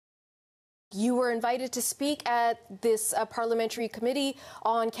You were invited to speak at this parliamentary committee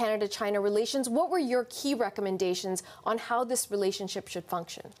on Canada-China relations. What were your key recommendations on how this relationship should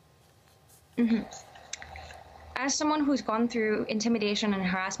function? As someone who's gone through intimidation and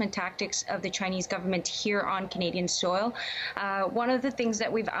harassment tactics of the Chinese government here on Canadian soil, one of the things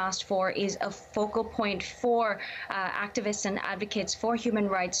that we've asked for is a focal point for activists and advocates for human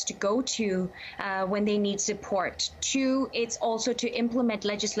rights to go to when they need support. Two, it's also to implement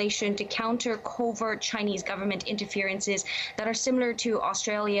legislation to counter covert Chinese government interferences that are similar to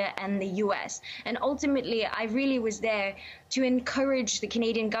Australia and the US. And ultimately, I really was there to encourage the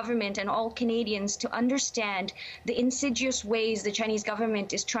Canadian government and all Canadians to understand the insidious ways the Chinese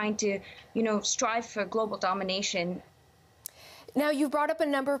government is trying to, strive for global domination. Now, you brought up a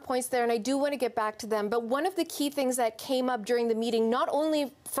number of points there, and I do want to get back to them. But one of the key things that came up during the meeting, not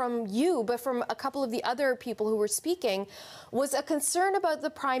only from you, but from a couple of the other people who were speaking, was a concern about the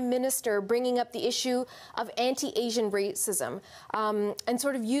Prime Minister bringing up the issue of anti-Asian racism and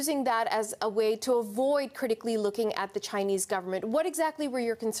sort of using that as a way to avoid critically looking at the Chinese government. What exactly were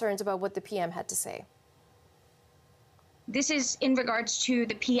your concerns about what the PM had to say? This is in regards to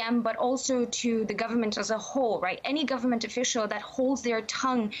the PM, but also to the government as a whole, right? Any government official that holds their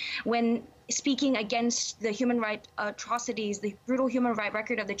tongue when speaking against the human rights atrocities, the brutal human rights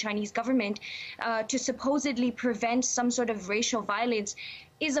record of the Chinese government, to supposedly prevent some sort of racial violence,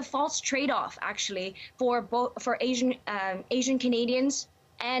 is a false trade-off, actually, for Asian Canadians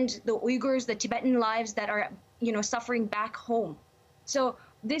and the Uyghurs, the Tibetan lives that are, suffering back home. So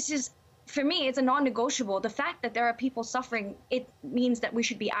this is, for me, it's a non-negotiable. The fact that there are people suffering, it means that we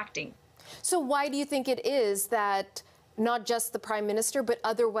should be acting. So why do you think it is that not just the Prime Minister, but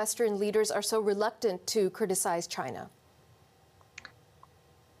other Western leaders are so reluctant to criticize China?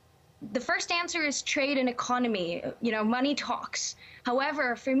 The first answer is trade and economy. Money talks.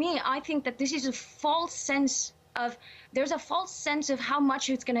 However, for me, I think that this is a false sense of, there's a false sense of how much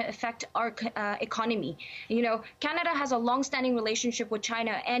it's going to affect our economy. Canada has a long-standing relationship with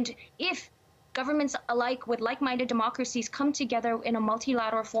China, and if governments alike with like-minded democracies come together in a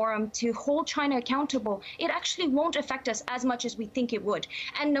multilateral forum to hold China accountable, it actually won't affect us as much as we think it would.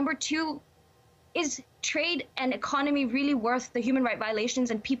 And number two, is trade and economy really worth the human rights violations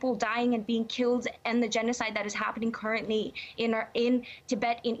and people dying and being killed and the genocide that is happening currently in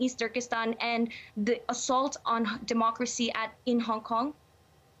Tibet, in East Turkestan, and the assault on democracy in Hong Kong?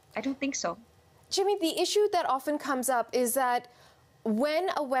 I don't think so. Jimmy, the issue that often comes up is that when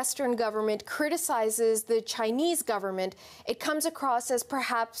a Western government criticizes the Chinese government, it comes across as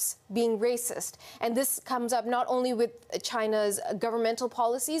perhaps being racist. And this comes up not only with China's governmental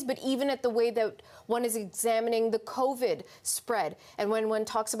policies, but even at the way that one is examining the COVID spread. And when one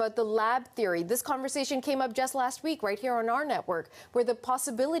talks about the lab theory, this conversation came up just last week right here on our network, where the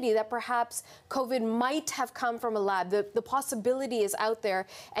possibility that perhaps COVID might have come from a lab, the possibility is out there.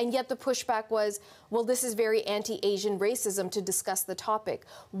 And yet the pushback was, well, this is very anti-Asian racism to discuss the topic.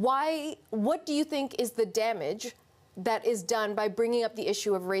 What do you think is the damage that is done by bringing up the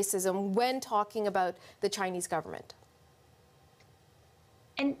issue of racism when talking about the Chinese government?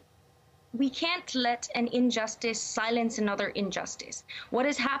 And we can't let an injustice silence another injustice. What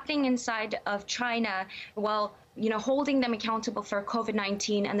is happening inside of China, well, holding them accountable for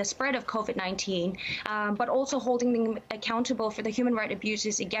COVID-19 and the spread of COVID-19, but also holding them accountable for the human rights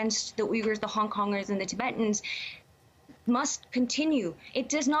abuses against the Uyghurs, the Hong Kongers, and the Tibetans, must continue. It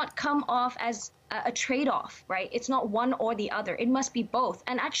does not come off as a trade-off, right? It's not one or the other. It must be both.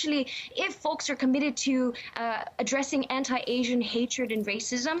 And actually, if folks are committed to addressing anti-Asian hatred and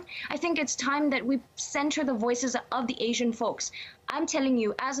racism, I think it's time that we center the voices of the Asian folks. I'm telling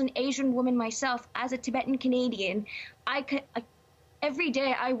you, as an Asian woman myself, as a Tibetan Canadian, every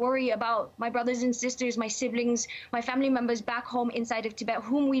day I worry about my brothers and sisters, my siblings, my family members back home inside of Tibet,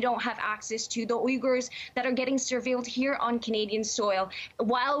 whom we don't have access to, the Uyghurs that are getting surveilled here on Canadian soil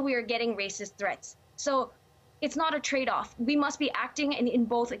while we are getting racist threats. So it's not a trade-off. We must be acting in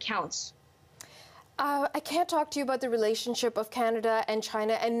both accounts. I can't talk to you about the relationship of Canada and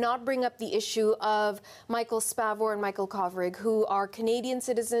China and not bring up the issue of Michael Spavor and Michael Kovrig, who are Canadian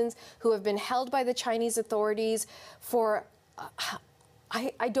citizens who have been held by the Chinese authorities for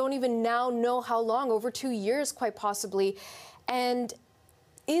I don't even now know how long, over 2 years, quite possibly. And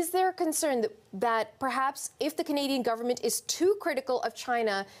is there a concern that perhaps if the Canadian government is too critical of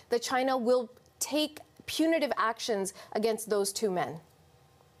China, that China will take punitive actions against those two men?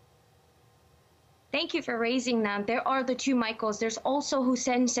 Thank you for raising that. There are the two Michaels. There's also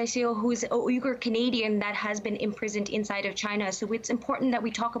Hussein Cecil, who's a Uyghur Canadian that has been imprisoned inside of China. So it's important that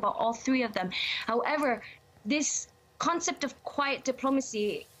we talk about all three of them. However, this concept of quiet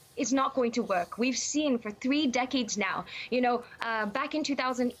diplomacy is not going to work. We've seen for 3 decades now, back in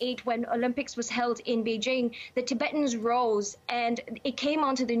 2008 when Olympics was held in Beijing, the Tibetans rose and it came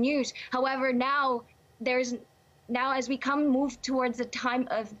onto the news. However, now as we move towards the time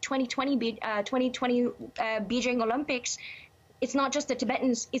of 2020 Beijing Olympics, it's not just the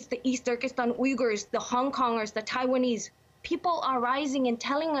Tibetans, it's the East Turkestan Uyghurs, the Hong Kongers, the Taiwanese. People are rising and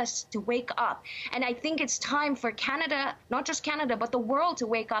telling us to wake up. And I think it's time for Canada, not just Canada, but the world to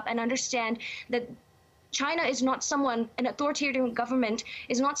wake up and understand that China is not someone, an authoritarian government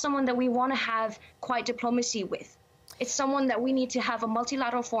is not someone that we want to have quiet diplomacy with. It's someone that we need to have a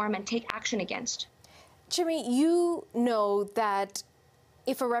multilateral forum and take action against. Chemi, you know that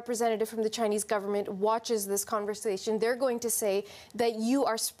if a representative from the Chinese government watches this conversation, they're going to say that you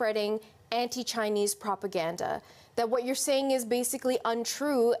are spreading anti-Chinese propaganda, that what you're saying is basically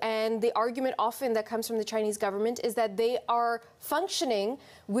untrue, and the argument often that comes from the Chinese government is that they are functioning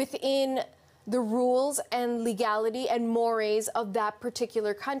within the rules and legality and mores of that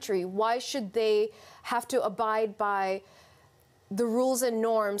particular country. Why should they have to abide by the rules and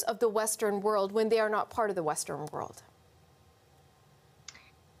norms of the Western world when they are not part of the Western world?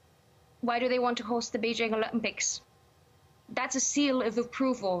 Why do they want to host the Beijing Olympics? That's a seal of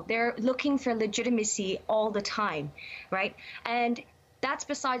approval. They're looking for legitimacy all the time, right? And that's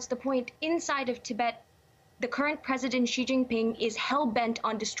besides the point. Inside of Tibet, the current president, Xi Jinping, is hell-bent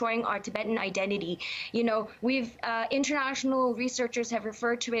on destroying our Tibetan identity. International researchers have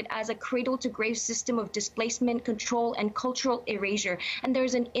referred to it as a cradle-to-grave system of displacement, control, and cultural erasure. And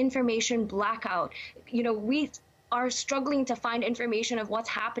there's an information blackout. We are struggling to find information of what's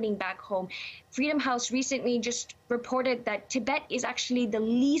happening back home. Freedom House recently just reported that Tibet is actually the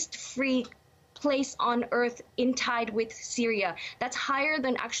least free place on earth in tide with Syria. That's higher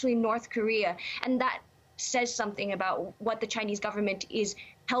than actually North Korea. And that says something about what the Chinese government is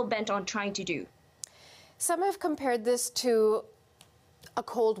hell-bent on trying to do. Some have compared this to a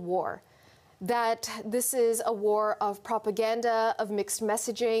Cold War, that this is a war of propaganda, of mixed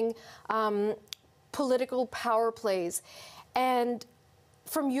messaging, political power plays. And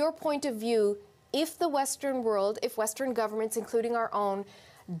from your point of view, if the Western world, if Western governments, including our own,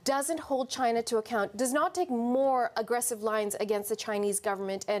 doesn't hold China to account, does not take more aggressive lines against the Chinese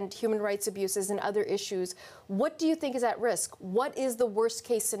government and human rights abuses and other issues, what do you think is at risk? What is the worst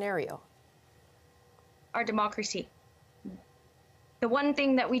case scenario? Our democracy. The one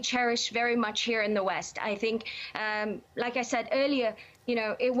thing that we cherish very much here in the West. I think, like I said earlier,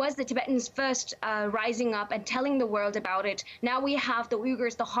 it was the Tibetans first rising up and telling the world about it. Now we have the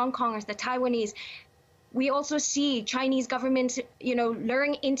Uyghurs, the Hong Kongers, the Taiwanese. We also see Chinese government,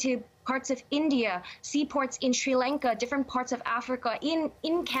 luring into parts of India, seaports in Sri Lanka, different parts of Africa, in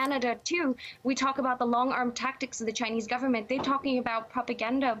Canada too. We talk about the long-arm tactics of the Chinese government. They're talking about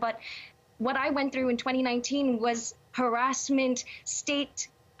propaganda, but what I went through in 2019 was harassment,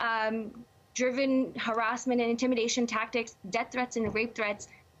 state-driven harassment and intimidation tactics, death threats and rape threats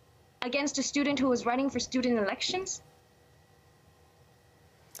against a student who was running for student elections.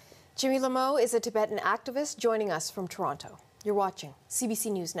 Chemi Lhamo is a Tibetan activist joining us from Toronto. You're watching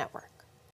CBC News Network.